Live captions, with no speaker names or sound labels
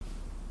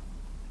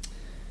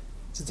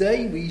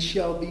Today we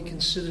shall be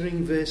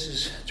considering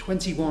verses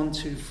 21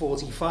 to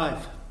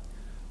 45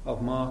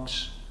 of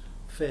Mark's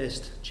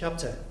first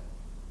chapter.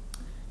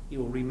 You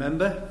will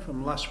remember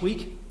from last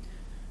week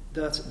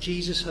that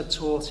Jesus had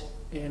taught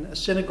in a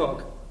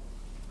synagogue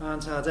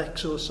and had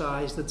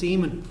exorcised a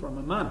demon from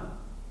a man.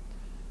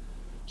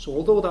 So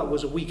although that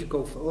was a week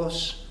ago for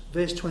us,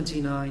 verse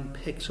 29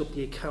 picks up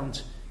the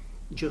account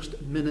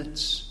just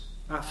minutes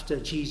after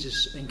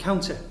Jesus'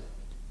 encounter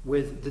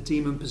with the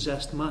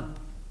demon-possessed man.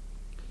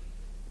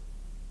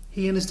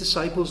 He and his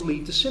disciples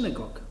leave the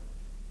synagogue.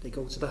 They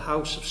go to the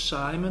house of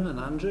Simon and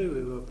Andrew,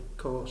 who of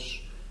course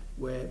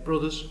were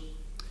brothers.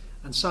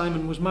 And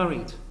Simon was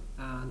married,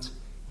 and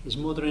his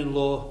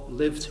mother-in-law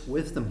lived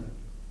with them.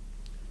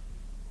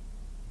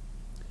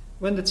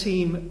 When the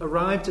team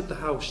arrived at the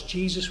house,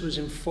 Jesus was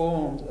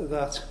informed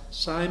that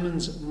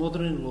Simon's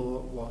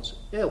mother-in-law was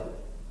ill.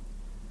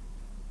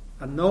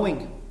 And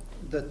knowing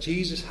that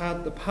Jesus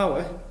had the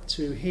power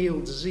to heal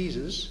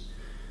diseases,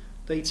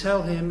 they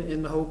tell him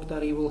in the hope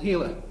that he will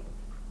heal her.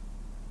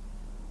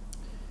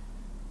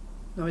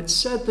 Now it's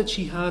said that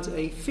she had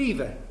a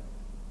fever.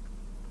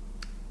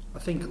 I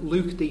think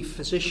Luke, the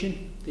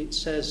physician, it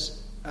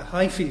says a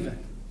high fever.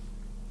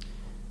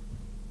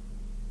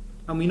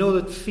 And we know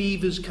that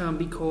fevers can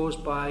be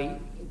caused by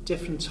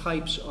different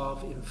types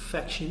of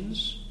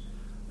infections,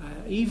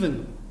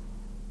 even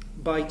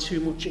by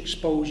too much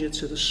exposure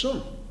to the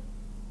sun.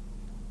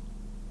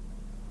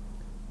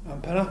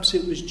 And perhaps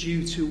it was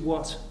due to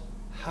what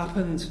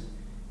happened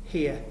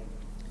here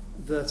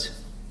that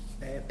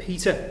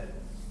Peter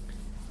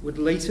would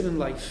later in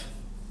life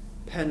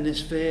pen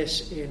this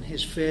verse in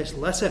his first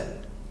letter.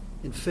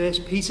 In 1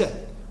 Peter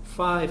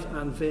 5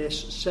 and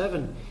verse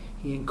 7,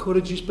 he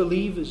encourages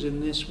believers in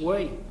this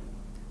way: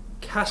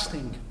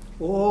 casting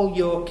all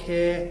your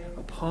care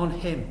upon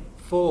him,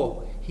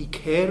 for he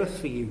careth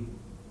for you.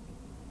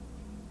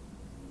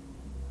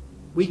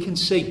 We can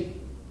see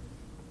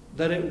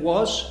that it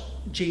was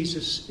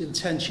Jesus'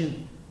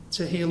 intention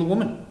to heal a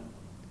woman.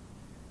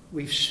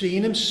 We've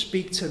seen him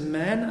speak to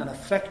men and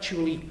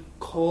effectually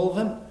call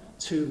them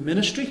to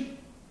ministry.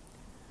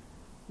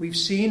 We've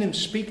seen him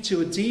speak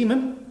to a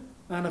demon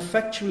and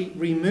effectually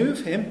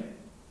remove him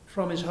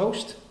from his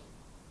host.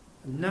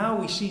 And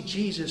now we see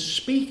Jesus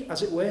speak,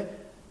 as it were,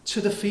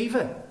 to the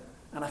fever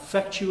and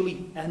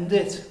effectually end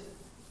it.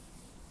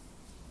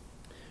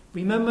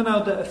 Remember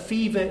now that a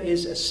fever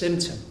is a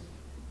symptom,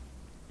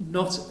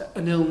 not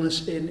an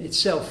illness in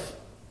itself.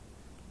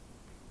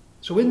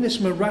 So in this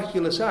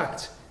miraculous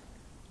act,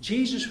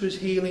 Jesus was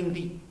healing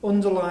the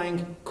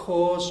underlying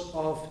cause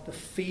of the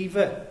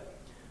fever.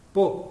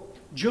 But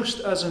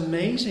just as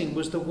amazing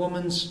was the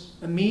woman's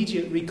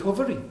immediate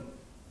recovery.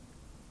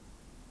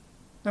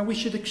 Now we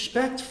should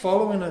expect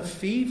following a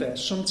fever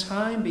some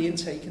time being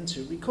taken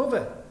to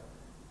recover.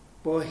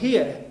 But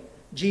here,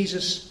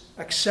 Jesus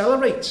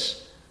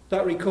accelerates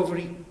that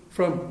recovery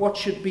from what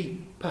should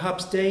be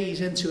perhaps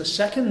days into a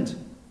second.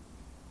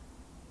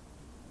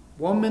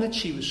 1 minute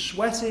she was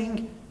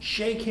sweating,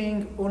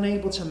 shaking,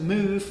 unable to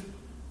move,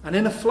 and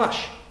in a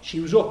flash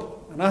she was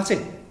up and at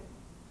it.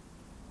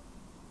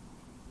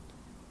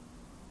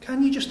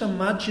 Can you just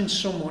imagine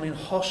someone in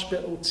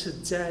hospital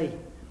today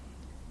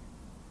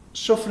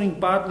suffering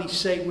badly,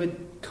 say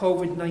with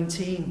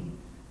COVID-19?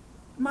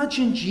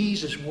 Imagine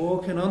Jesus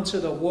walking onto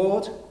the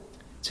ward,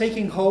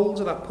 taking hold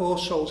of that poor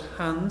soul's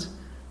hand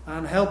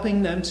and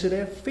helping them to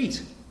their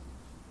feet.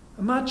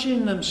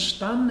 Imagine them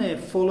stand there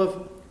full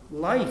of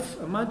life.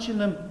 Imagine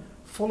them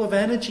full of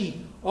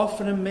energy,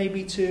 offering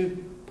maybe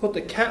to put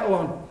the kettle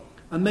on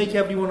and make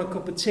everyone a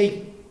cup of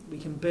tea. We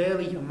can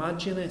barely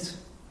imagine it.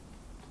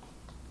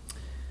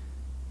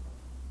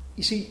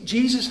 You see,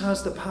 Jesus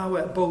has the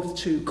power both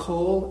to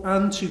call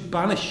and to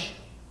banish.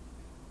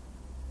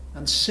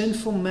 And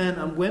sinful men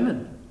and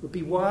women would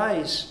be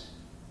wise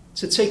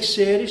to take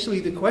seriously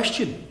the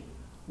question,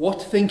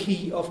 what think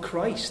ye of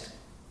Christ?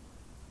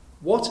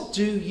 What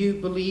do you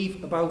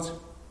believe about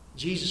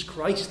Jesus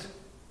Christ?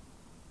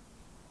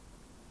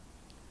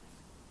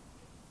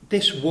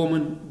 This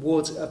woman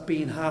would have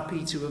been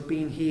happy to have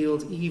been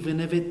healed, even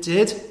if it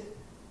did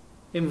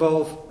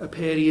involve a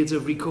period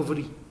of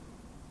recovery.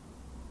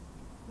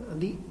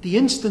 And the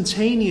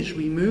instantaneous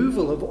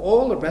removal of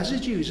all the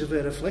residues of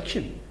her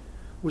affliction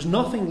was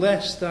nothing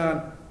less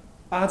than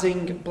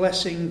adding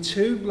blessing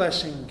to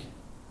blessing.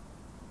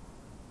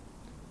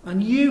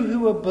 And you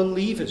who are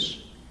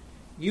believers,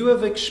 you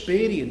have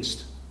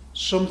experienced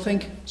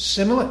something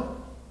similar.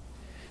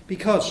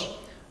 Because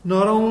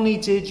not only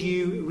did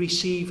you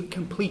receive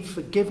complete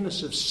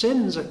forgiveness of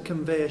sins at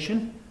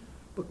conversion,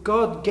 but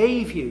God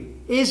gave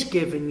you, is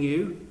giving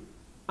you,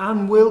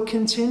 and will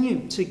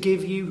continue to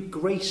give you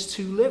grace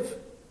to live.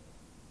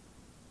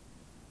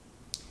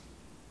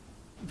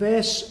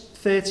 Verse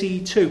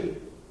 32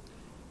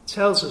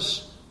 tells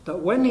us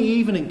that when the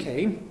evening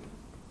came,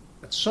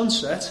 at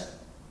sunset,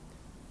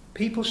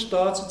 people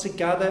started to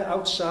gather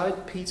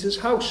outside Peter's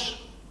house.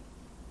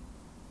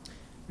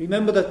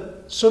 Remember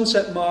that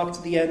sunset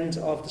marked the end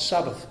of the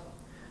Sabbath.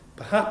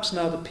 Perhaps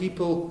now the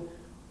people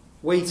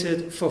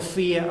waited for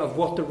fear of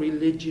what the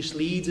religious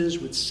leaders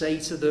would say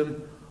to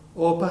them,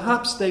 or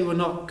perhaps they were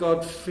not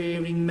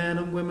God-fearing men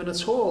and women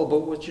at all,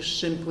 but were just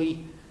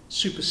simply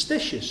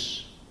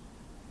superstitious.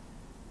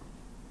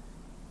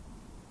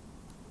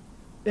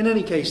 In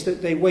any case,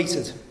 they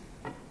waited.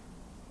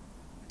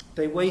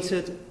 They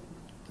waited,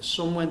 the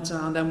sun went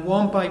down, then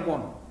one by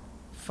one,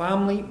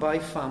 family by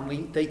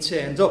family, they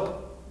turned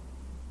up.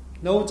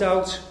 No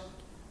doubt,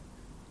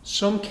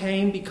 some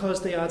came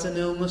because they had an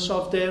illness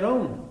of their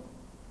own.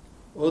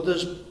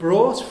 Others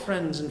brought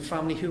friends and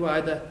family who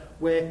either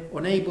were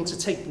unable to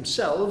take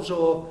themselves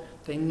or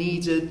they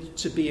needed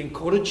to be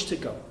encouraged to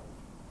go.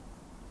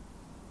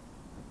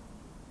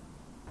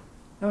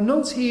 Now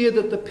note here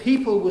that the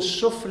people were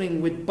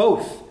suffering with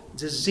both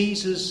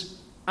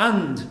diseases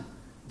and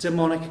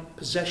demonic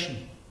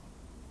possession.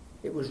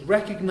 It was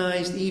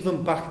recognized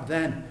even back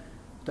then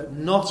that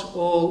not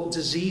all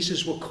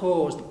diseases were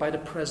caused by the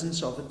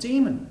presence of a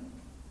demon.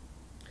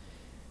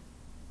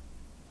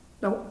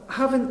 Now,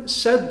 having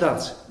said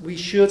that, we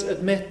should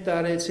admit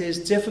that it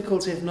is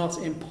difficult, if not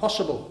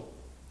impossible,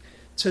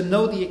 to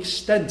know the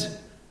extent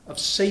of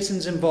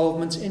Satan's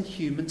involvement in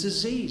human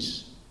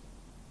disease.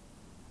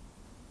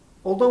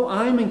 Although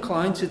I'm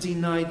inclined to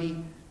deny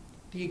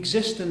the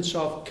existence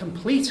of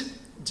complete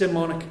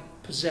demonic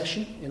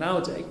possession in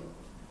our day,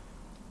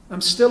 I'm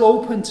still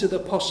open to the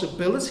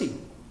possibility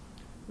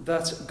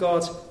that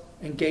God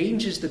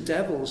engages the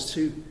devils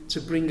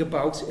to bring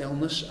about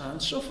illness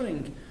and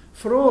suffering.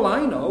 For all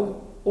I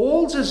know,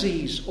 all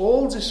disease,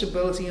 all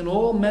disability, and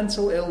all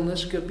mental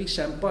illness could be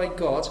sent by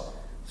God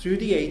through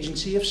the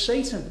agency of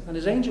Satan and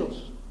his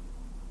angels.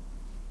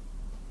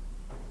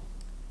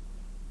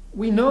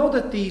 We know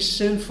that these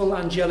sinful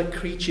angelic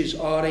creatures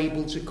are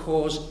able to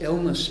cause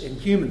illness in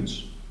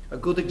humans. A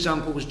good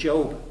example was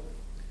Job.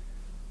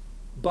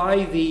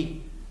 By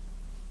the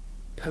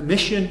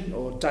permission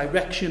or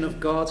direction of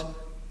God,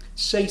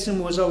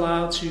 Satan was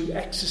allowed to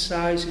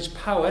exercise his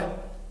power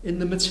in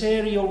the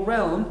material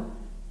realm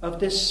of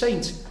this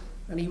saint,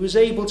 and he was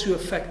able to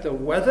affect the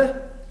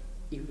weather.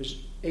 He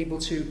was able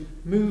to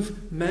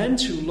move men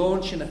to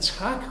launch an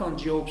attack on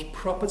Job's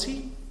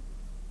property,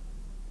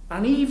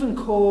 and even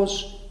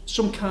cause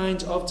some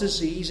kind of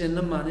disease in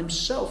the man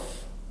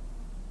himself.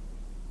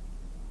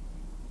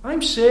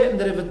 I'm certain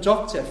that if a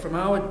doctor from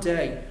our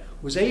day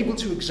was able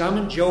to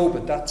examine Job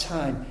at that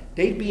time,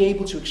 they'd be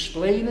able to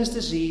explain his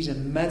disease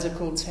in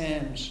medical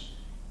terms.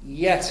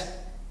 Yet,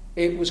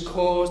 it was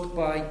caused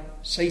by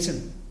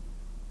Satan.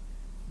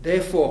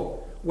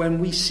 Therefore, when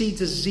we see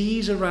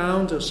disease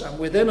around us and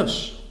within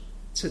us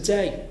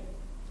today,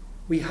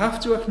 we have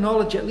to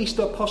acknowledge at least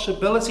the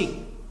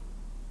possibility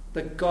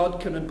that God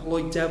can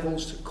employ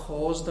devils to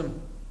cause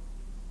them.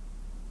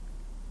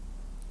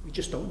 We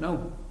just don't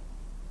know.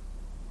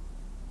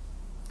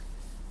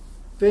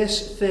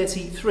 Verse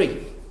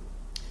 33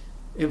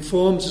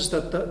 informs us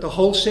that the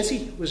whole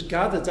city was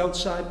gathered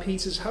outside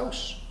Peter's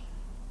house.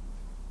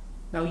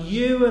 Now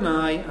you and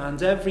I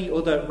and every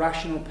other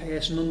rational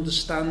person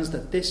understands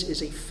that this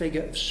is a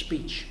figure of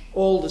speech.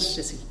 All the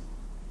city.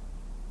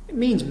 It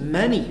means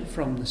many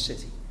from the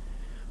city.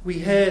 We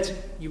heard,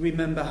 you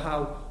remember,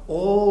 how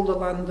all the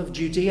land of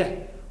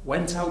Judea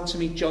went out to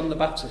meet John the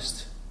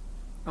Baptist.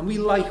 And we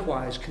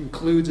likewise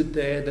concluded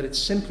there that it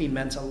simply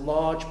meant a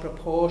large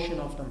proportion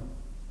of them.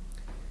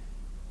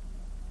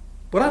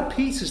 But at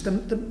Peter's,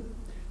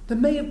 there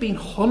may have been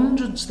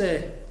hundreds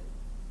there.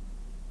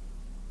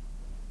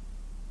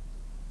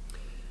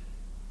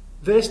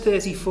 Verse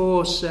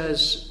 34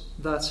 says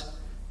that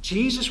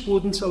Jesus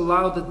wouldn't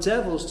allow the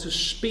devils to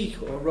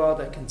speak, or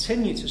rather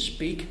continue to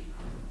speak.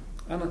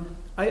 And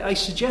I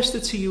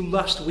suggested to you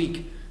last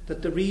week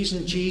that the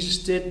reason Jesus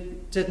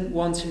didn't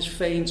want his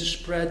fame to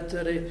spread,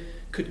 that it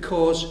could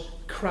cause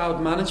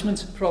crowd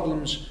management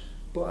problems.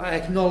 But I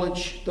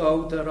acknowledge,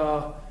 though, there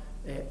are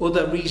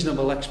other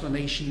reasonable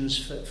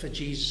explanations for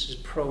Jesus'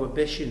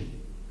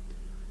 prohibition.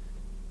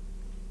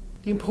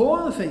 The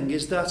important thing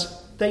is that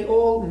they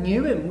all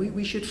knew him.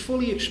 We should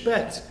fully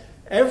expect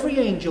every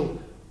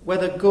angel,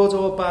 whether good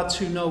or bad,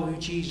 to know who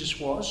Jesus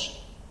was.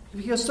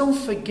 Because don't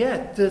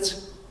forget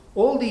that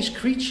all these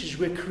creatures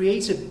were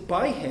created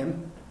by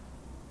him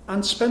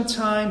and spent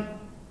time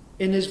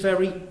in his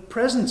very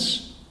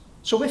presence.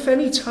 So if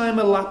any time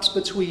elapsed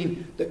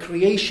between the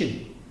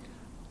creation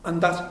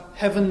and that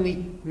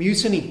heavenly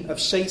mutiny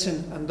of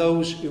Satan and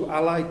those who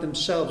allied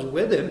themselves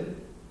with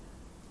him,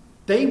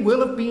 they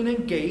will have been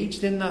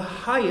engaged in the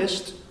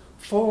highest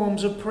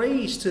forms of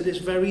praise to this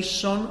very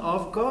Son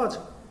of God.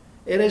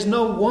 It is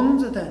no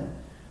wonder then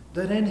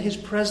that in his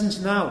presence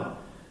now,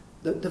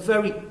 that the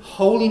very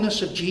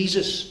holiness of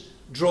Jesus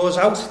draws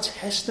out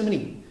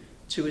testimony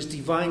to his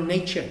divine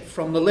nature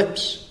from the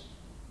lips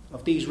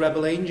of these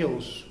rebel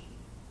angels.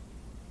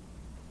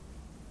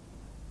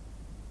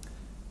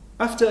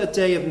 After a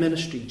day of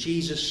ministry,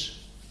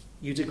 Jesus,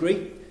 you'd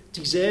agree,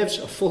 deserves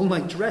a full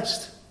night's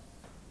rest.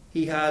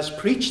 He has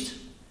preached,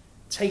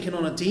 taken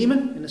on a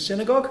demon in a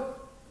synagogue.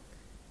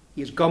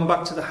 He has gone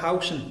back to the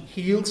house and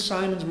healed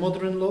Simon's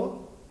mother-in-law.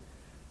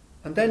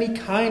 And then he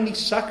kindly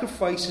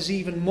sacrifices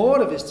even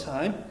more of his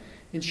time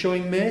in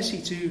showing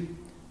mercy to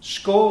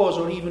scores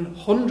or even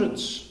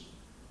hundreds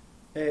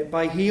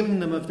by healing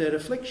them of their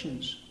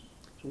afflictions.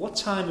 So what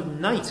time of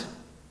night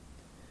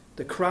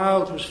the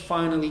crowd was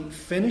finally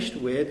finished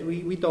with,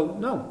 we don't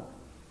know.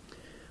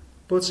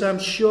 But I'm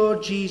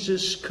sure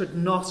Jesus could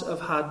not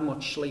have had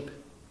much sleep,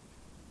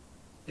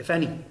 if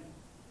any.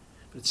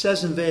 But it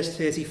says in verse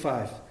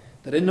 35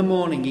 that in the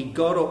morning he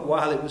got up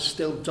while it was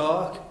still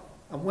dark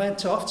and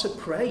went off to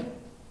pray.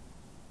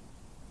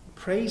 He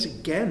prays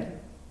again.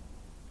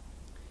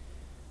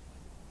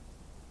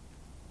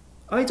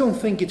 I don't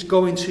think it's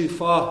going too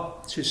far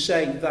to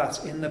say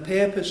that in the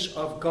purpose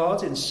of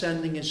God in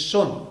sending his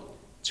Son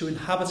to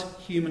inhabit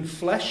human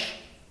flesh,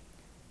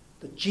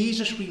 that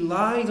Jesus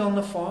relied on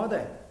the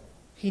Father.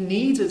 He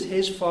needed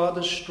his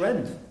Father's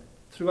strength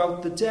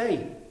throughout the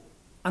day,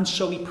 and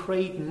so he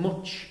prayed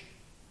much.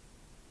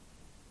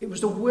 It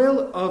was the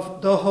will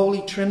of the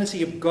Holy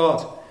Trinity of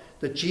God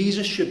that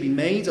Jesus should be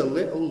made a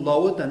little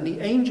lower than the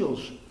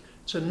angels,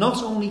 to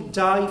not only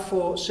die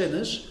for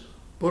sinners,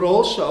 but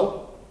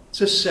also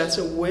to set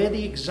a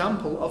worthy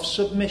example of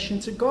submission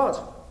to God.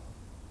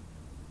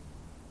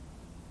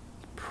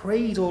 He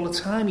prayed all the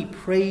time. He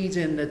prayed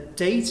in the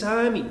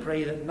daytime. He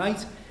prayed at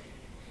night.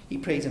 He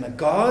prayed in a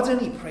garden.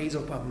 He prayed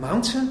up a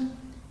mountain.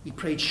 He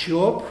prayed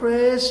short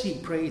prayers. He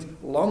prayed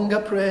longer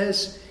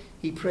prayers.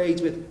 He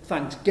prayed with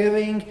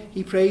thanksgiving.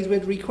 He prayed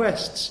with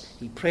requests.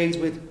 He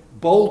prayed with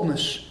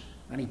boldness.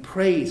 And he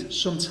prayed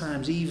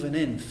sometimes even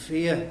in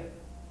fear.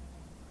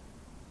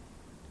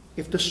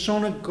 If the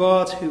Son of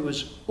God, who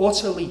was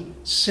utterly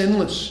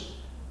sinless,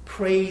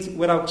 prayed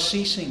without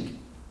ceasing,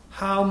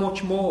 how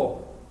much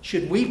more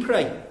should we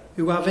pray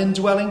who have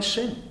indwelling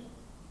sin?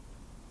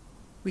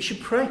 We should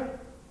pray.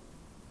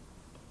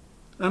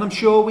 And I'm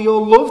sure we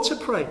all love to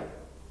pray.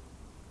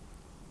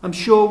 I'm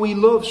sure we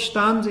love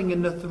standing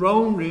in the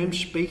throne room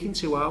speaking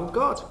to our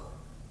God.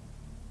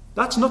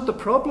 That's not the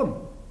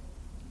problem.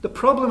 The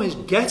problem is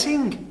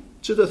getting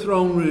to the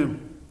throne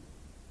room.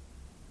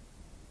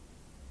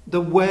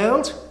 The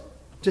world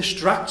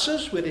distracts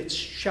us with its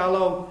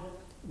shallow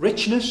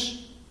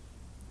richness.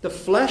 The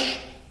flesh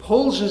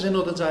pulls us in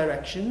other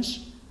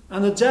directions.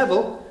 And the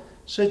devil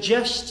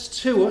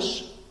suggests to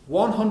us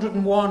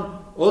 101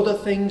 other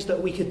things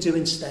that we could do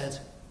instead.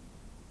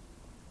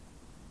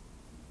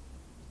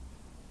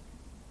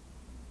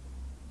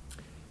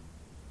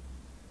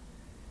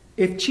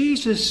 If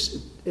Jesus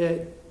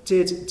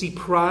did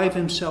deprive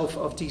himself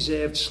of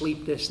deserved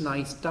sleep this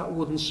night, that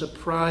wouldn't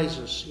surprise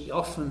us. He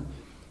often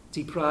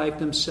deprived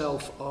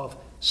himself of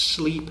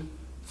sleep,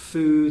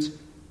 food,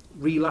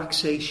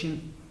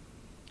 relaxation.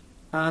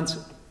 And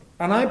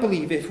I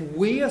believe if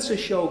we are to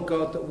show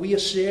God that we are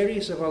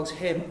serious about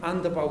him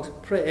and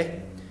about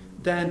prayer,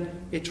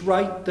 then it's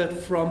right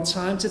that from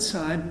time to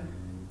time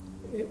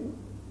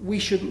we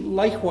should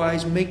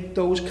likewise make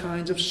those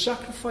kinds of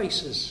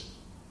sacrifices.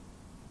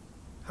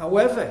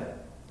 However,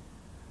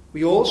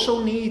 we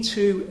also need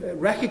to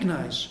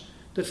recognize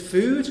that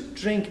food,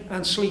 drink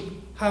and sleep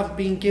have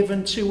been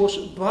given to us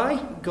by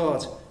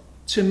God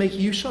to make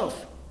use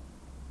of.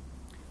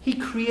 He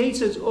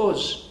created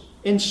us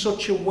in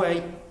such a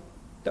way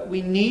that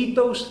we need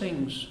those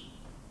things.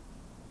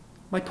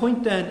 My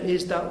point then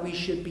is that we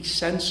should be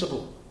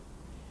sensible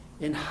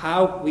in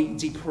how we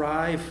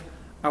deprive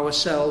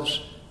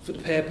ourselves for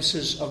the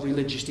purposes of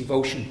religious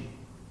devotion.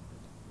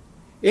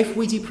 If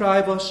we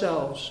deprive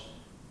ourselves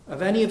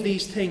of any of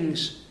these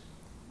things,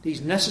 these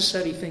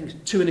necessary things,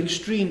 to an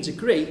extreme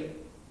degree,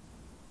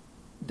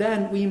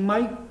 then we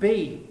might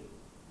be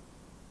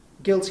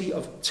guilty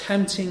of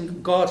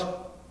tempting God,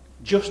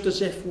 just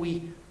as if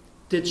we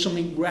did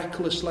something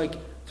reckless like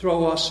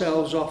throw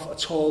ourselves off a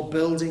tall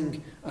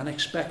building and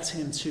expect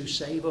him to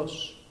save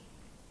us.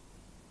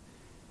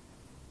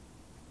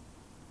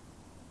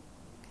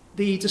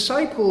 The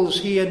disciples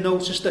here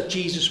noticed that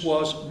Jesus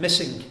was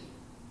missing,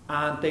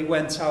 and they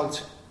went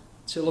out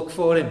to look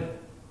for him.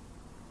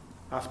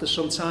 After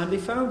some time they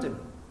found him.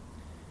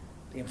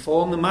 They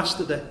informed the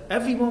master that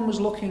everyone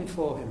was looking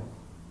for him.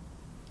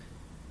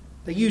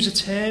 They use a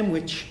term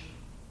which,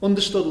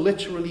 understood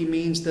literally,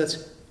 means that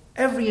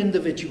every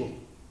individual,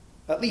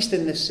 at least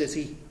in this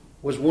city,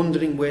 was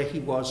wondering where he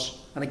was.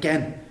 And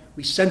again,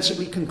 we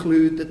sensibly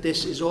conclude that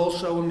this is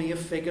also a mere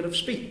figure of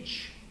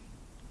speech.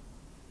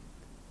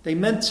 They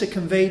meant to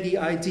convey the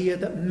idea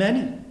that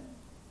many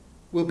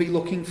will be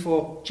looking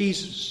for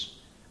Jesus,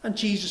 and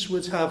Jesus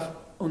would have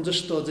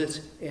understood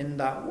it in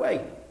that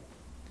way.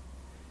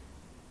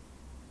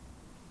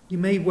 You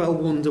may well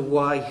wonder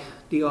why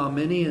the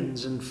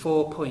Arminians and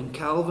four-point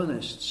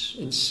Calvinists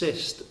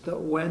insist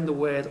that when the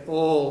word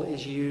all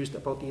is used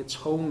about the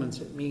atonement,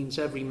 it means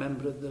every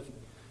member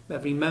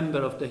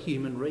of the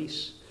human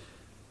race.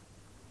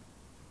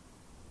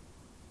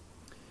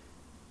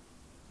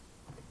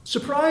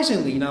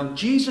 Surprisingly, now,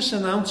 Jesus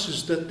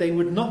announces that they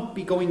would not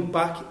be going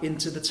back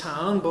into the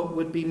town, but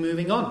would be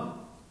moving on.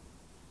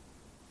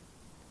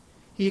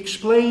 He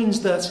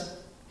explains that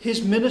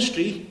his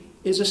ministry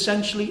is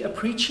essentially a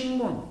preaching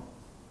one.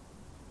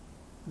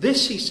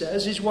 This, he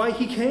says, is why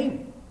he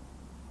came.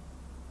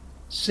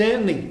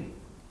 Certainly,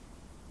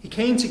 he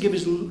came to give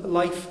his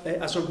life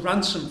as a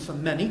ransom for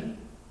many,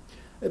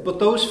 but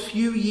those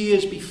few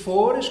years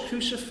before his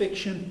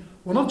crucifixion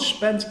were not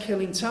spent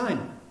killing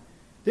time.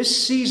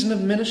 This season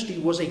of ministry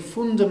was a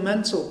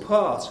fundamental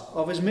part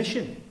of his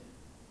mission.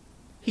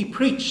 He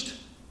preached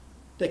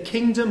the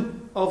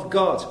kingdom of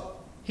God.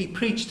 He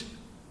preached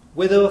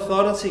with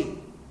authority.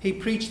 He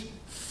preached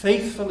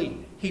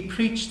faithfully. He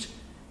preached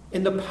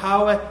in the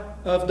power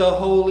of the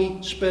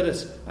Holy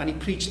Spirit. And he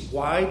preached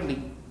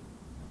widely.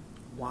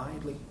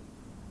 Widely.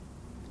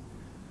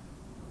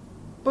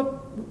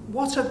 But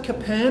what had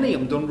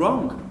Capernaum done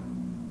wrong?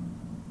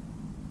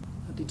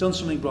 Had he done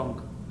something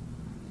wrong?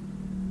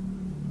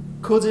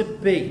 Could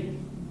it be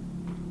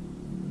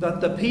that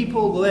the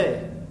people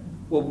there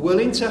were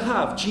willing to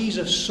have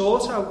Jesus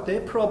sort out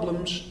their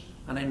problems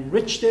and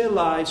enrich their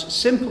lives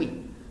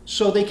simply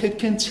so they could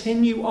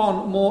continue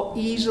on more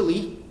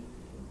easily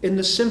in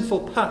the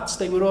sinful paths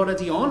they were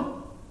already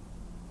on?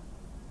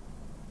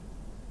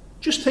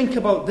 Just think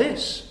about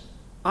this.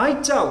 I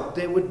doubt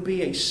there would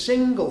be a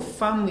single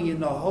family in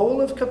the whole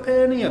of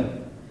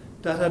Capernaum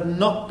that had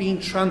not been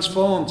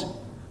transformed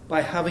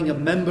by having a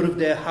member of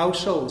their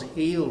household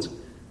healed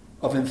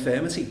of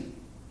infirmity.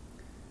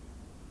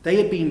 They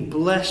had been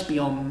blessed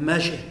beyond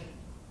measure.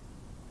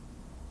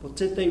 But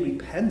did they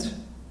repent?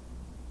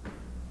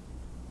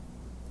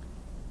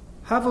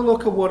 Have a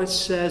look at what it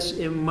says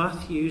in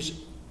Matthew's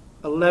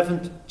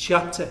 11th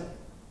chapter.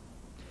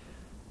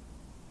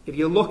 If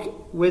you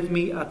look with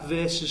me at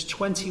verses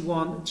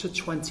 21 to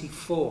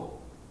 24,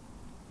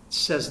 it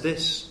says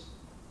this.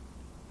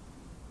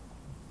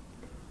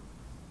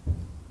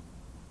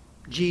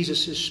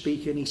 Jesus is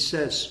speaking. He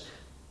says,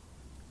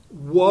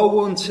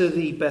 "Woe unto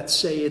thee,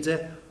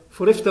 Bethsaida,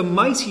 for if the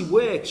mighty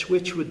works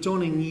which were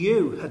done in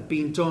you had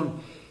been done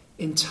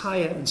in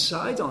Tyre and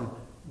Sidon,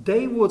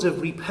 they would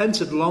have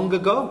repented long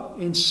ago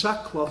in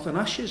sackcloth and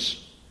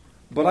ashes.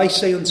 But I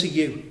say unto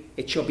you,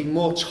 it shall be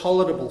more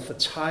tolerable for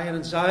Tyre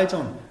and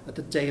Sidon at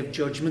the day of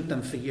judgment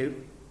than for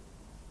you.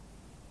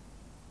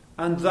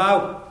 And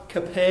thou,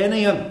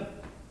 Capernaum,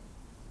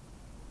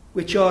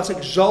 which art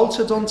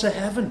exalted unto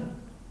heaven,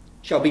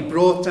 shall be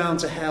brought down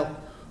to hell.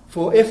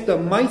 For if the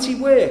mighty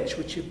works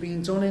which have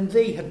been done in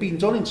thee had been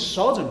done in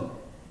Sodom,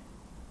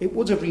 it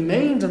would have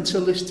remained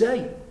until this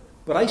day.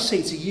 But I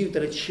say to you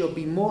that it shall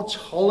be more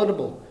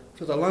tolerable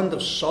for the land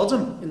of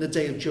Sodom in the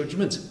day of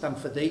judgment than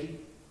for thee."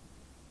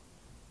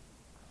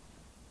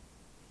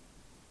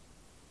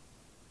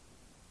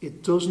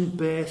 It doesn't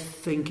bear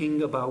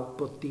thinking about,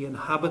 but the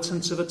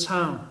inhabitants of a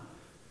town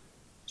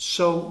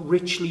so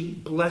richly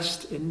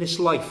blessed in this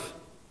life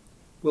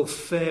will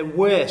fare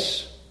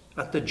worse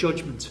at the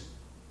judgment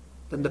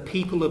than the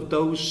people of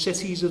those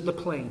cities of the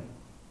plain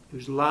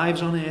whose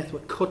lives on earth were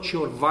cut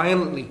short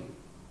violently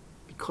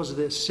because of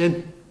their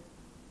sin.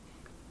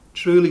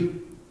 Truly,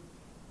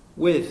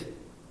 with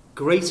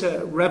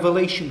greater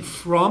revelation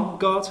from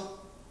God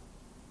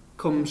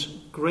comes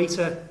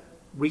greater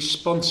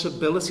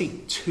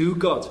responsibility to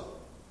God.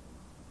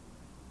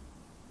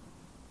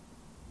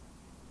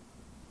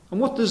 And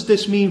what does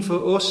this mean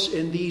for us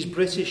in these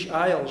British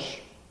Isles?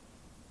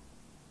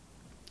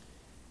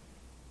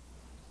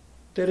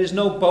 There is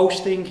no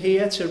boasting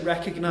here to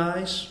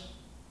recognise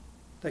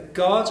that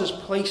God has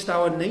placed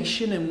our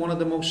nation in one of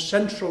the most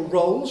central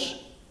roles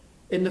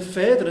in the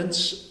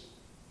furtherance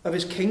of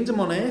his kingdom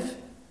on earth.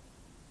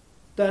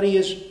 That he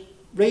has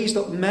raised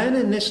up men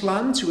in this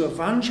land to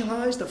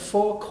evangelise the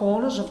four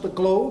corners of the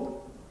globe.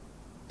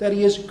 That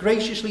he has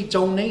graciously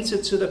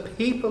donated to the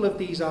people of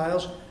these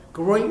isles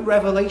great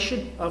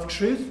revelation of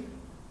truth.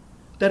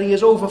 That he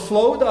has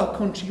overflowed our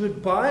country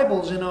with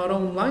Bibles in our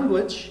own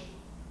language.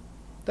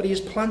 That he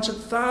has planted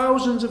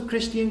thousands of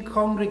Christian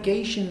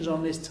congregations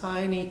on this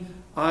tiny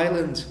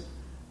island.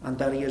 And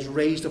that he has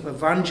raised up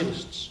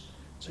evangelists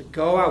to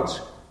go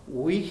out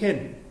week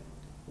in,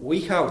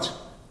 week out,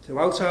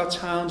 throughout our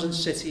towns and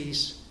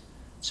cities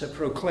to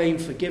proclaim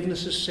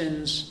forgiveness of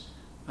sins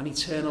and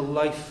eternal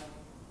life.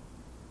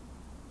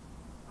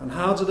 And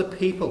how do the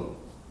people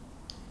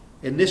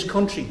in this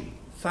country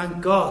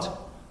thank God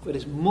for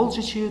his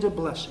multitude of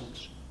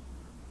blessings?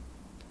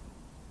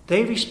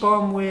 They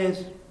respond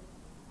with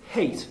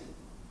hate.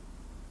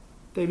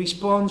 They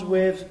respond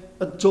with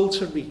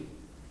adultery.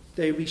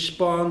 They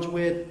respond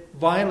with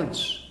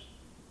violence.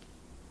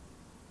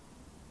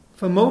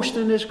 For most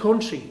in this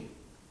country,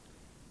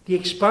 the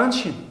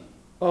expansion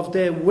of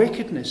their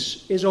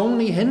wickedness is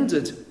only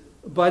hindered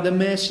by the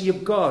mercy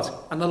of God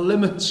and the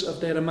limits of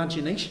their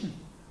imagination.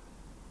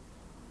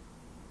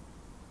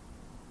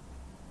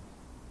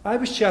 I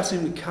was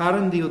chatting with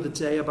Karen the other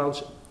day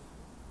about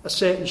a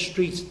certain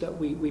street that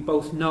we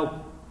both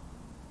know.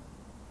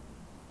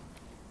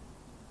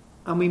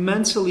 And we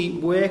mentally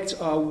worked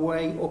our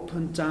way up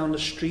and down the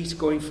street,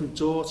 going from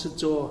door to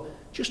door,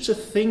 just to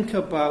think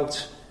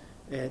about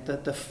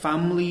the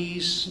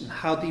families and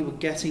how they were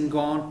getting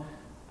on,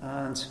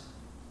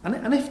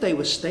 and if they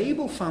were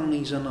stable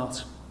families or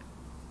not.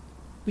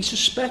 We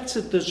suspect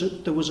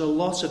that there was a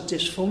lot of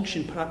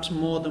dysfunction, perhaps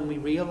more than we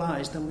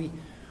realised, and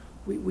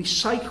we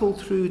cycled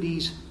through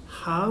these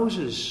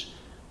houses.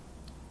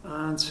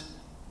 And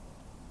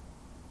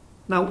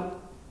now,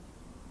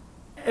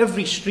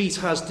 every street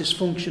has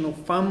dysfunctional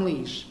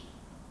families,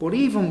 but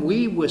even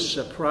we were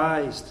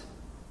surprised.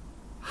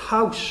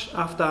 House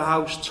after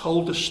house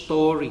told a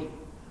story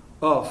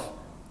of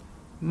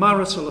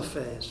marital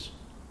affairs,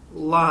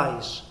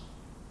 lies,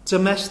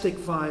 domestic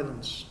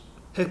violence,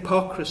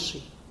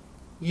 hypocrisy,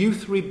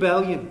 youth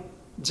rebellion,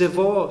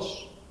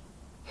 divorce,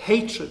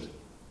 hatred,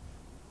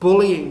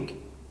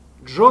 bullying,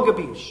 drug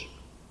abuse,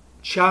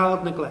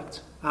 child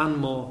neglect, and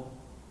more.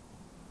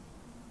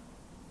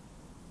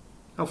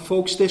 Now,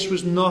 folks, this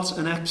was not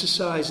an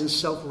exercise in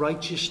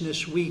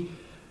self-righteousness. We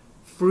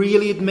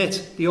freely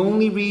admit the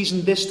only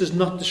reason this does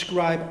not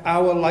describe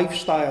our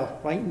lifestyle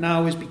right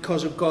now is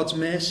because of God's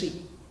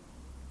mercy.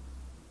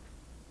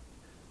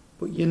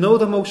 But you know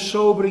the most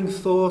sobering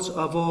thought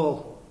of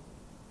all?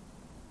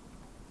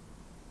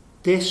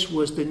 This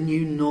was the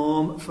new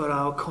norm for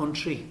our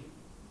country.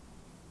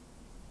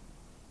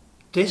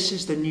 This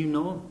is the new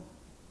norm.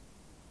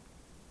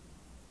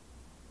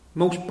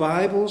 Most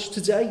Bibles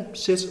today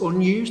sit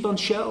unused on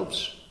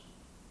shelves.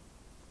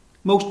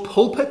 Most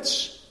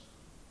pulpits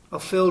are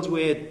filled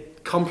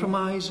with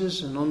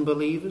compromisers and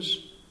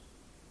unbelievers.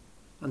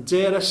 And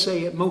dare I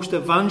say it, most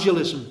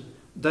evangelism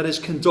that is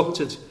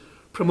conducted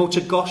promotes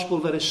a gospel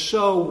that is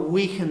so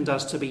weakened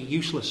as to be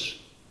useless.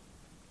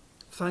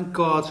 Thank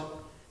God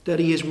that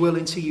he is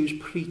willing to use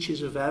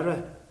preachers of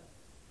error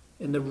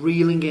in the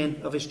reeling in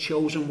of his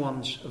chosen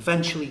ones,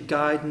 eventually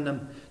guiding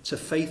them to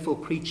faithful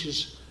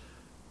preachers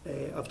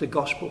of the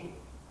gospel.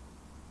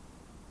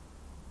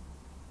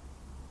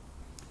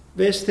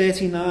 Verse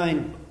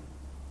 39.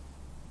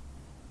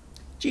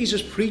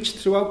 Jesus preached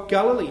throughout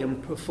Galilee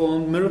and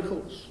performed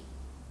miracles.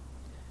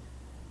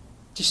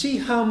 Do you see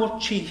how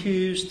much he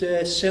used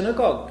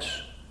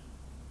synagogues?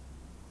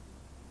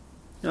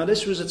 Now,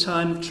 this was a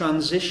time of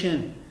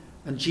transition,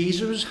 and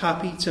Jesus was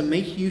happy to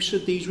make use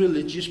of these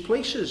religious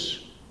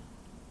places,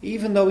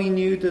 even though he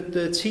knew that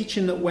the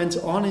teaching that went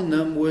on in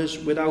them was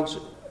without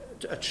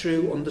a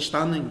true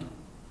understanding.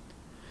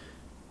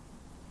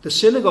 The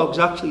synagogues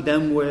actually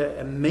then were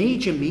a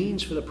major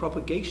means for the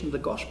propagation of the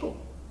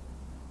gospel.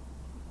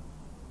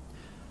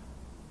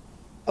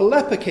 A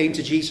leper came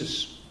to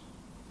Jesus.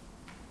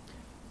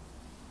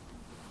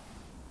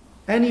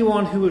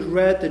 Anyone who has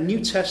read the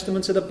New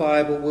Testament of the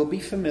Bible will be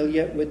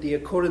familiar with the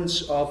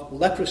occurrence of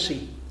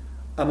leprosy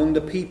among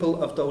the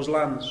people of those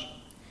lands.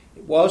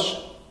 It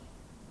was,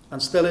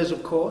 and still is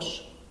of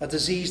course, a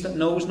disease that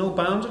knows no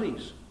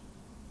boundaries.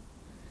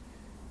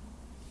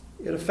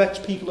 It affects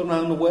people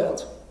around the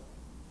world,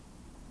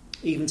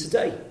 even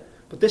today.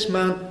 But this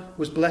man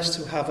was blessed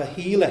to have a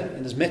healer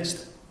in his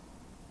midst.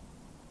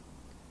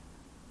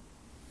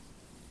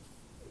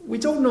 We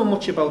don't know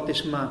much about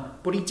this man,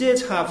 but he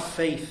did have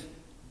faith.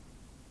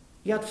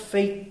 He had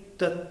faith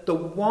that the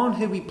one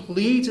who he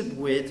pleaded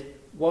with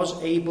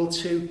was able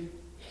to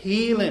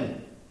heal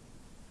him.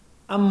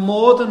 And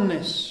more than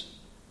this,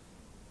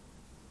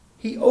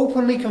 he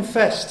openly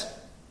confessed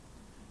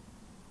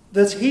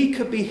that he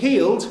could be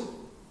healed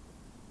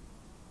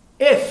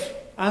if,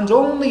 and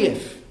only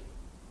if,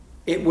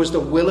 it was the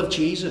will of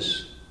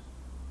Jesus.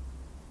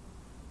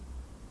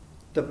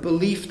 The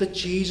belief that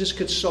Jesus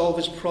could solve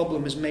his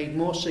problem is made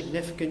more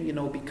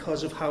significant,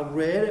 because of how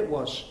rare it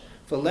was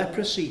for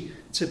leprosy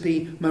to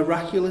be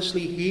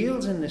miraculously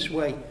healed in this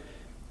way.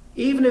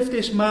 Even if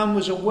this man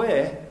was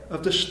aware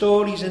of the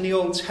stories in the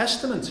Old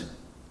Testament,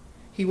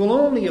 he will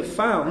only have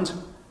found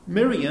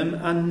Miriam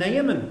and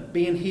Naaman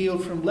being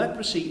healed from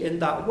leprosy in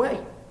that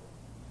way.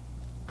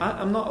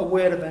 I'm not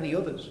aware of any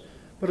others.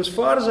 But as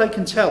far as I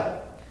can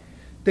tell,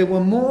 there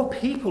were more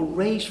people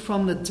raised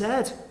from the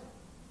dead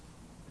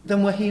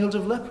than were healed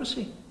of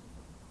leprosy.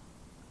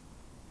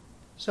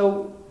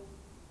 So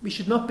we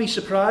should not be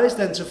surprised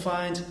then to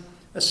find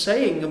a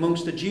saying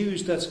amongst the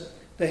Jews that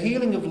the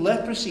healing of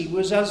leprosy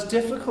was as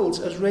difficult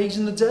as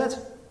raising the dead.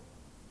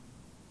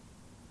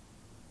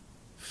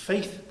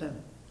 Faith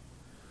then.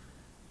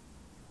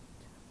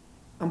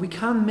 And we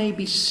can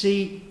maybe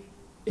see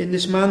in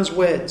this man's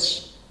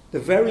words the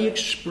very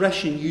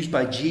expression used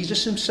by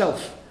Jesus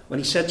himself when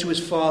he said to his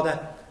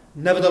Father,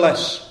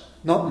 "Nevertheless,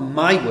 not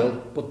my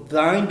will, but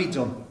thine be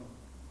done."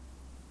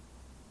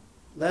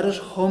 Let us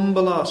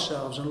humble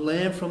ourselves and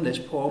learn from this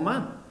poor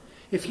man.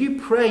 If you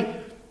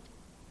pray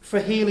for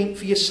healing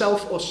for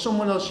yourself or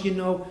someone else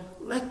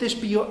let this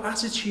be your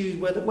attitude,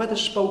 whether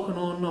spoken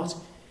or not.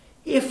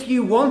 If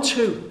you want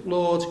to,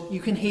 Lord, you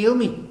can heal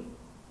me.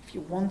 If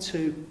you want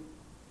to.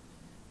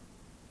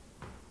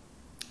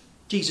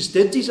 Jesus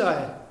did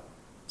desire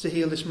to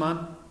heal this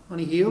man, and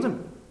he healed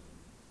him.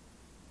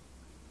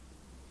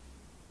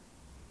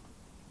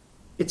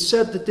 It's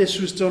said that this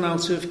was done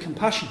out of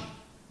compassion.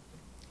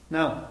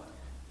 Now,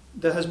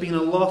 there has been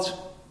a lot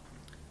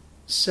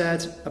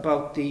said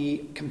about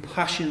the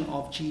compassion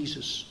of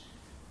Jesus.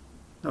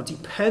 Now,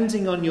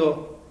 depending on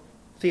your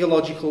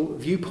theological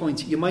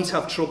viewpoint, you might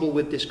have trouble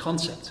with this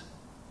concept.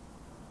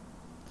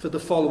 for the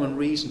following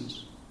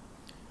reasons.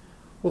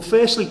 Well,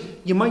 firstly,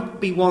 you might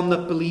be one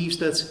that believes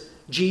that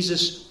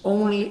Jesus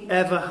only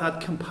ever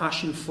had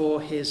compassion for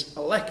his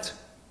elect.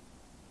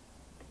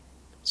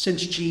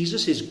 Since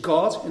Jesus is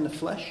God in the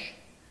flesh,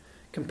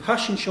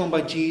 compassion shown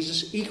by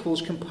Jesus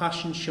equals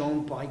compassion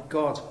shown by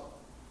God.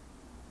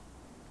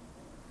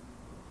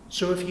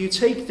 So if you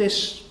take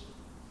this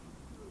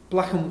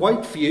black and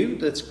white view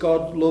that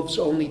God loves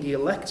only the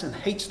elect and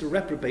hates the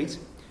reprobate,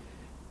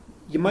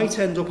 you might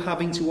end up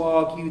having to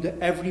argue that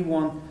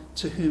everyone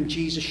to whom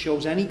Jesus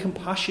shows any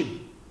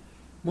compassion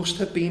must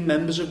have been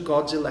members of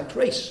God's elect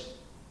race.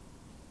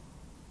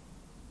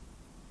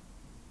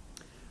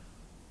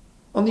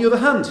 On the other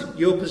hand,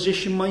 your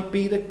position might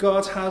be that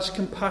God has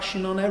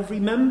compassion on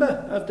every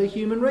member of the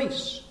human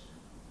race.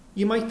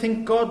 You might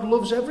think God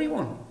loves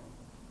everyone.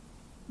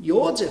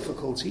 Your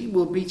difficulty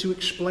will be to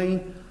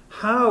explain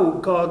how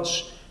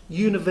God's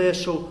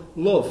universal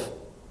love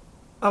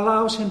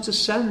allows him to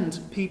send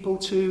people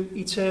to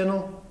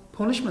eternal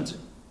punishment.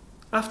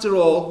 After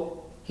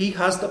all, he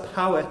has the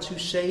power to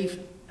save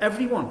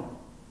everyone.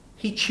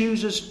 He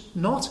chooses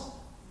not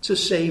to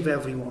save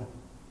everyone.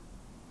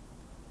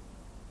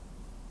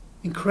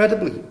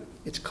 Incredibly,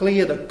 it's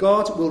clear that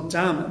God will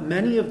damn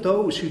many of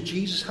those who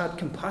Jesus had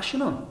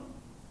compassion on.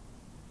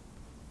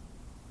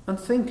 And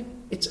think,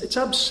 it's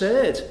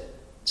absurd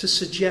to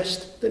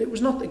suggest that it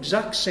was not the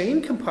exact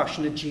same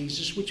compassion of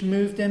Jesus which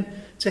moved him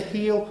to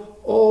heal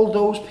all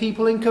those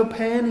people in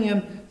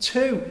Capernaum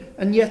too.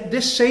 And yet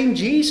this same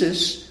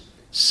Jesus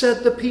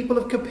said the people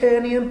of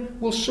Capernaum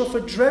will suffer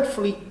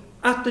dreadfully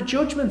at the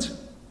judgment,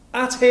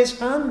 at his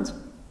hand.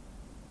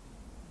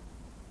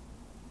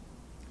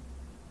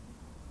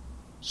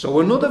 So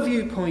another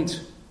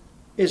viewpoint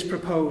is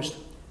proposed,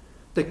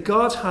 that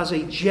God has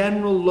a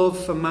general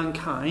love for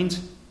mankind,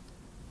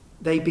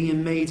 they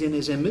being made in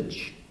his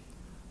image,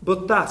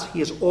 but that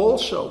he is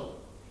also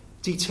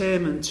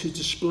determined to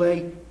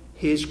display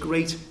his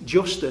great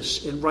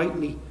justice in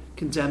rightly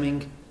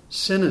condemning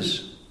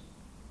sinners.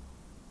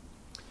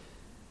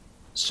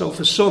 So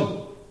for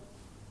some,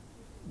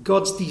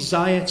 God's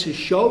desire to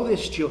show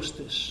this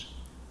justice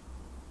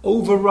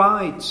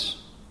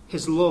overrides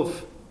his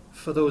love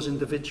for those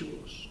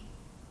individuals.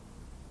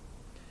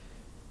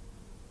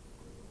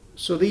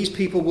 So these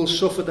people will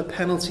suffer the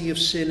penalty of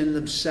sin in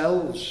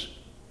themselves.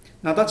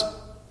 Now that's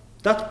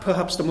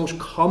perhaps the most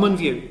common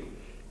view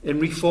in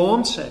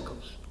Reformed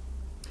circles.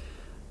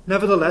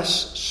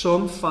 Nevertheless,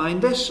 some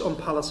find this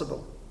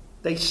unpalatable.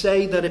 They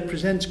say that it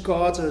presents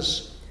God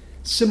as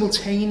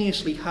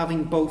simultaneously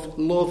having both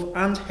love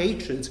and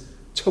hatred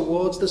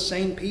towards the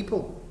same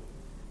people.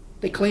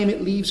 They claim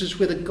it leaves us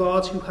with a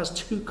God who has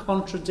two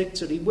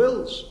contradictory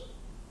wills.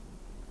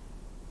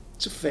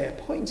 It's a fair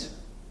point.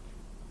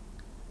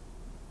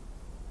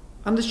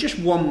 And there's just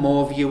one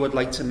more view I'd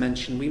like to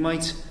mention. We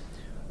might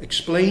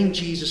explain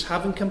Jesus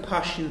having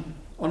compassion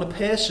on a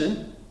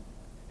person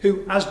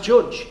who, as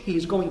judge, he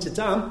is going to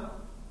damn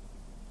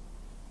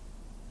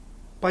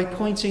by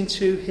pointing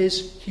to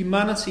his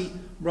humanity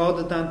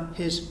rather than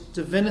his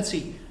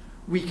divinity.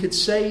 We could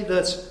say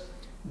that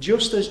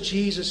just as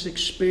Jesus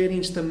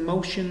experienced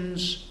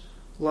emotions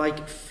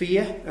like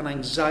fear and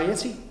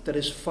anxiety that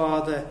his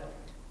Father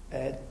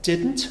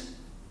didn't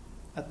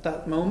at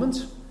that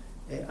moment,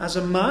 as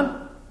a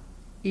man,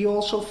 he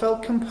also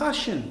felt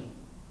compassion.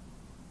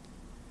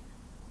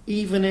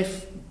 Even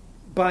if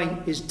by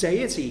his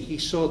deity he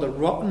saw the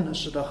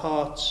rottenness of the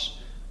hearts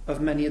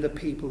of many of the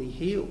people he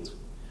healed.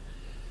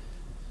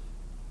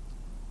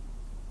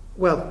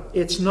 Well,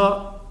 it's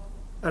not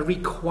a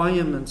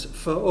requirement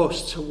for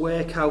us to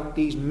work out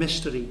these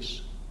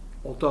mysteries,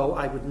 although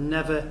I would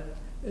never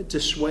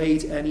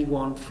dissuade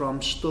anyone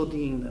from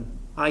studying them.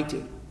 I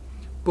do.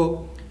 But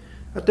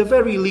at the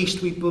very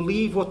least, we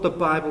believe what the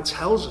Bible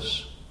tells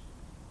us.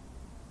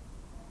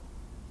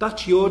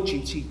 That's your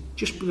duty.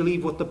 Just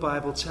believe what the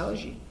Bible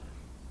tells you.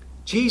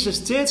 Jesus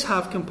did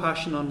have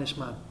compassion on this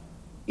man.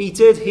 He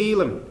did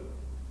heal him.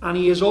 And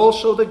he is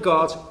also the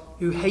God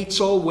who hates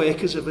all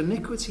workers of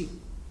iniquity.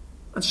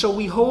 And so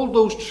we hold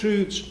those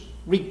truths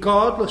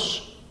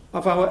regardless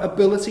of our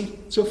ability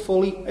to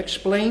fully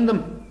explain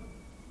them.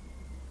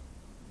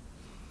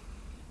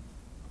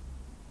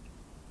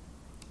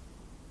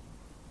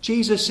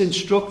 Jesus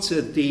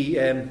instructed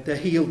the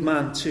healed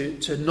man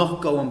to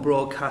not go and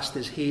broadcast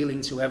his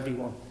healing to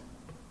everyone,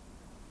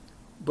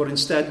 but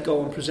instead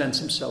go and present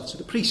himself to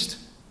the priest.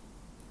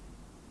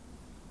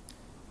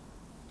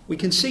 We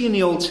can see in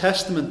the Old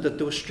Testament that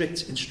there were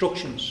strict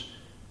instructions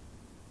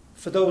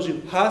for those who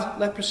had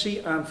leprosy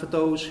and for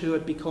those who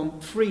had become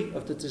free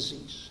of the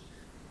disease.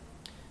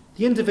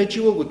 The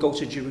individual would go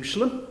to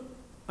Jerusalem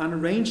and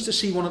arrange to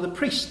see one of the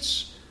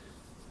priests.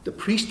 The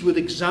priest would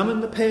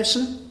examine the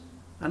person,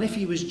 and if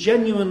he was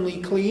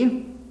genuinely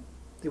clean,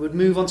 they would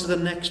move on to the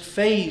next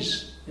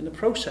phase in the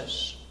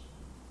process.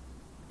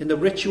 In the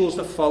rituals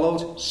that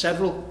followed,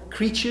 several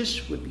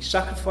creatures would be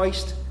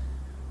sacrificed.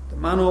 The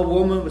man or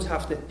woman would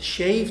have to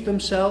shave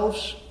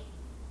themselves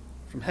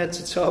from head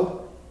to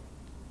toe.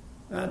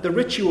 The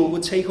ritual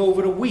would take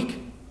over a week.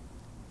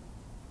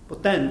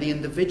 But then the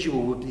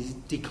individual would be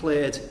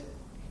declared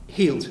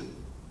healed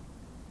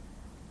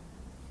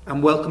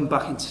and welcomed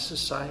back into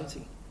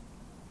society.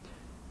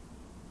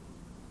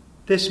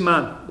 This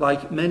man,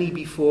 like many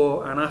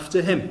before and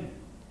after him,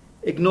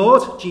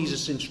 ignored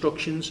Jesus'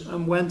 instructions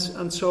and went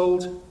and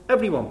told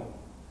everyone.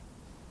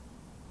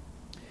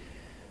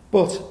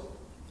 But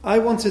I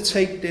want to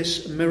take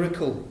this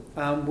miracle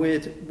and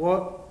with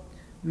what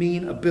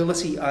mean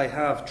ability I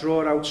have,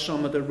 draw out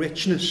some of the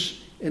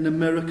richness in the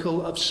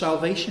miracle of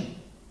salvation.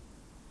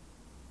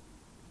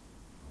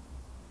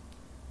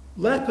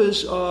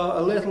 Lepers are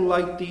a little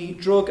like the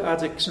drug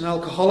addicts and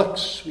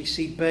alcoholics we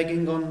see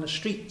begging on the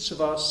streets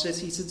of our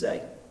city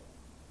today.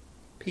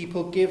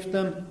 People give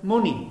them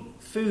money,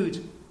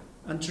 food,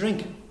 and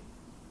drink.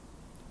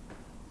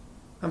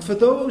 And for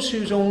those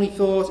whose only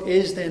thought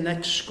is their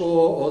next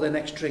score or their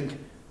next drink,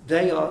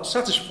 they are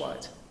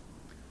satisfied.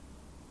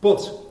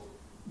 But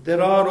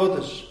there are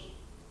others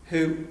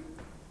who,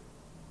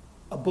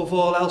 above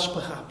all else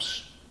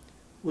perhaps,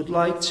 would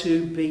like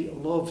to be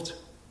loved.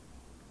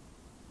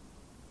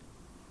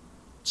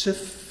 To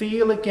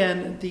feel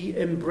again the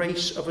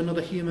embrace of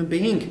another human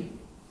being.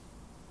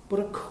 But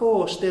of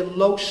course, their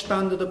low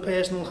standard of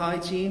personal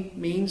hygiene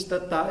means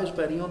that is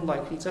very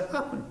unlikely to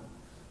happen.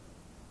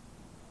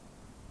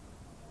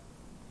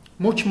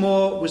 Much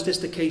more was this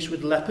the case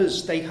with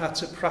lepers. They had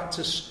to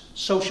practice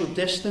social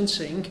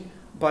distancing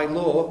by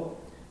law,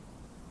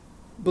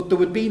 but there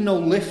would be no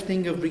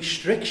lifting of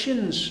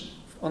restrictions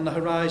on the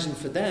horizon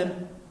for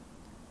them.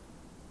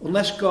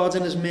 Unless God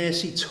in his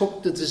mercy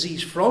took the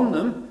disease from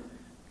them,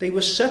 they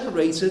were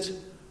separated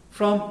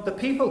from the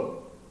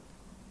people.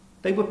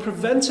 They were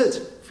prevented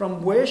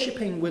from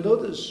worshipping with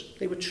others.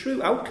 They were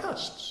true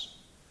outcasts.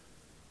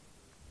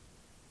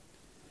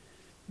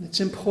 It's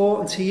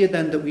important here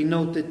then that we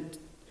note that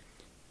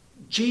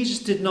Jesus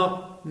did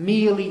not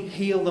merely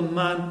heal the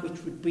man,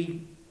 which would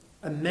be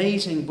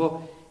amazing,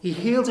 but he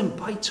healed him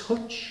by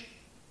touch.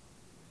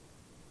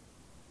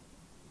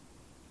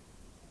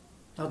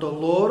 Now the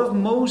law of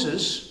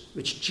Moses,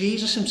 which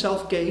Jesus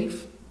himself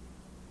gave,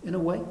 in a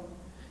way,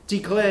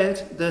 declared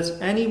that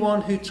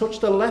anyone who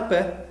touched a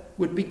leper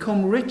would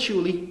become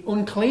ritually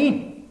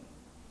unclean.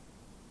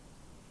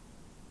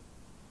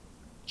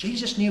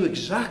 Jesus knew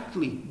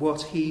exactly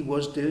what he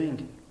was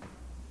doing.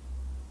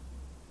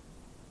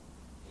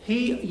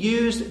 He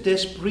used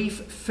this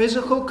brief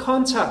physical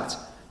contact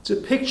to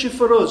picture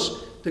for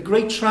us the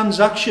great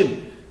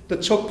transaction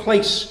that took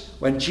place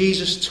when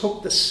Jesus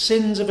took the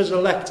sins of his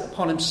elect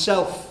upon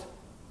himself.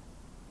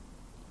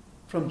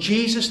 From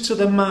Jesus to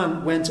the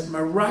man went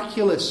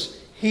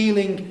miraculous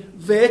healing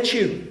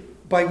virtue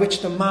by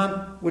which the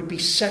man would be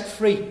set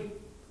free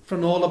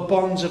from all the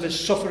bonds of his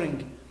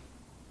suffering.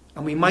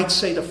 And we might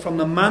say that from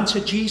the man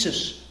to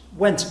Jesus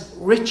went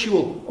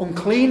ritual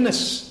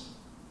uncleanness.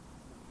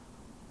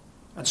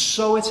 And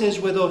so it is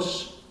with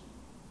us.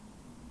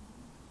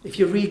 If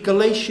you read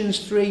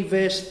Galatians 3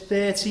 verse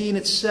 13,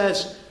 it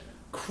says,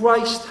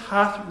 Christ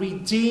hath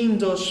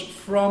redeemed us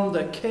from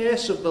the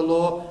curse of the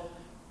law,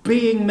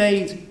 being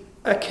made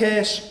a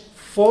curse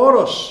for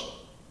us.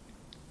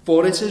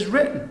 For it is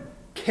written,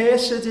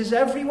 Cursed is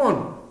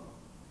everyone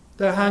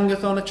that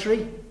hangeth on a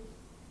tree.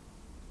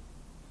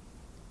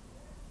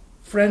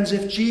 Friends,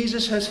 if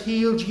Jesus has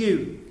healed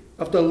you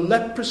of the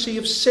leprosy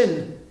of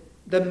sin,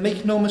 then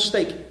make no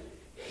mistake,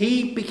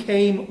 he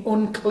became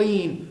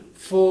unclean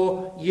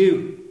for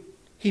you.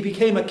 He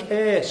became a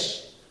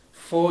curse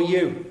for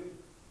you.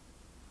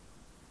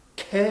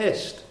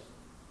 Cursed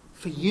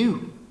for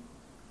you.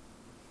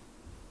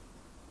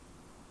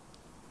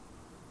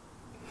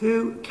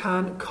 Who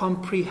can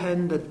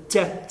comprehend the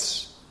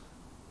depths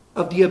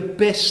of the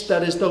abyss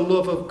that is the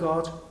love of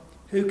God?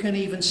 Who can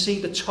even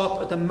see the top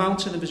of the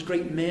mountain of his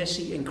great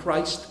mercy in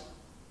Christ?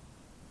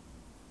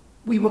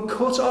 We were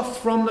cut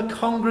off from the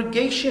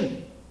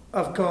congregation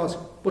of God,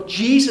 but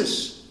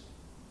Jesus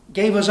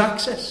gave us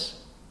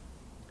access.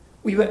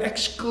 We were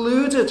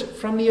excluded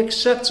from the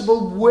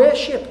acceptable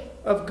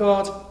worship of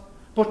God,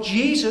 but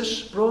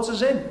Jesus brought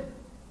us in.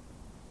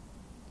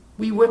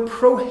 We were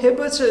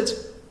prohibited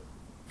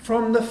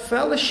from the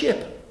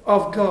fellowship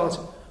of God,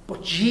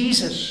 but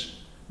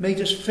Jesus made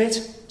us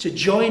fit to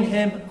join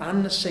him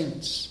and the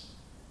saints.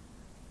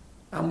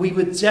 And we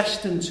were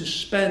destined to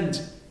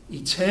spend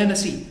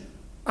eternity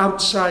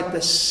outside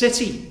the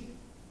city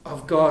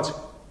of God.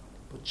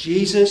 But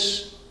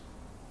Jesus,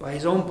 by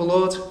his own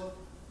blood,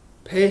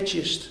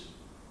 purchased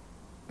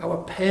our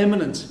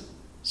permanent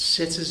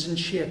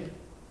citizenship.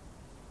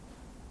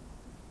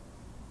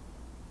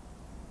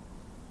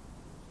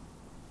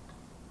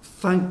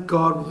 Thank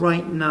God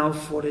right now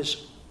for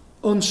his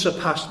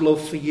unsurpassed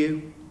love for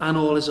you and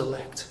all his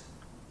elect.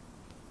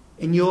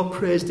 In your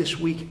prayers this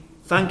week,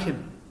 thank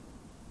him.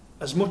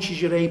 As much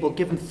as you're able,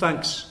 give him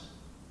thanks.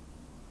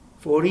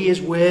 For he is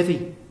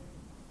worthy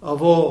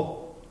of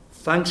all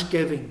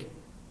thanksgiving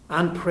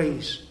and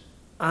praise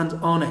and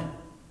honour,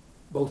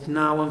 both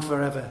now and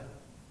forever.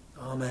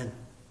 Amen.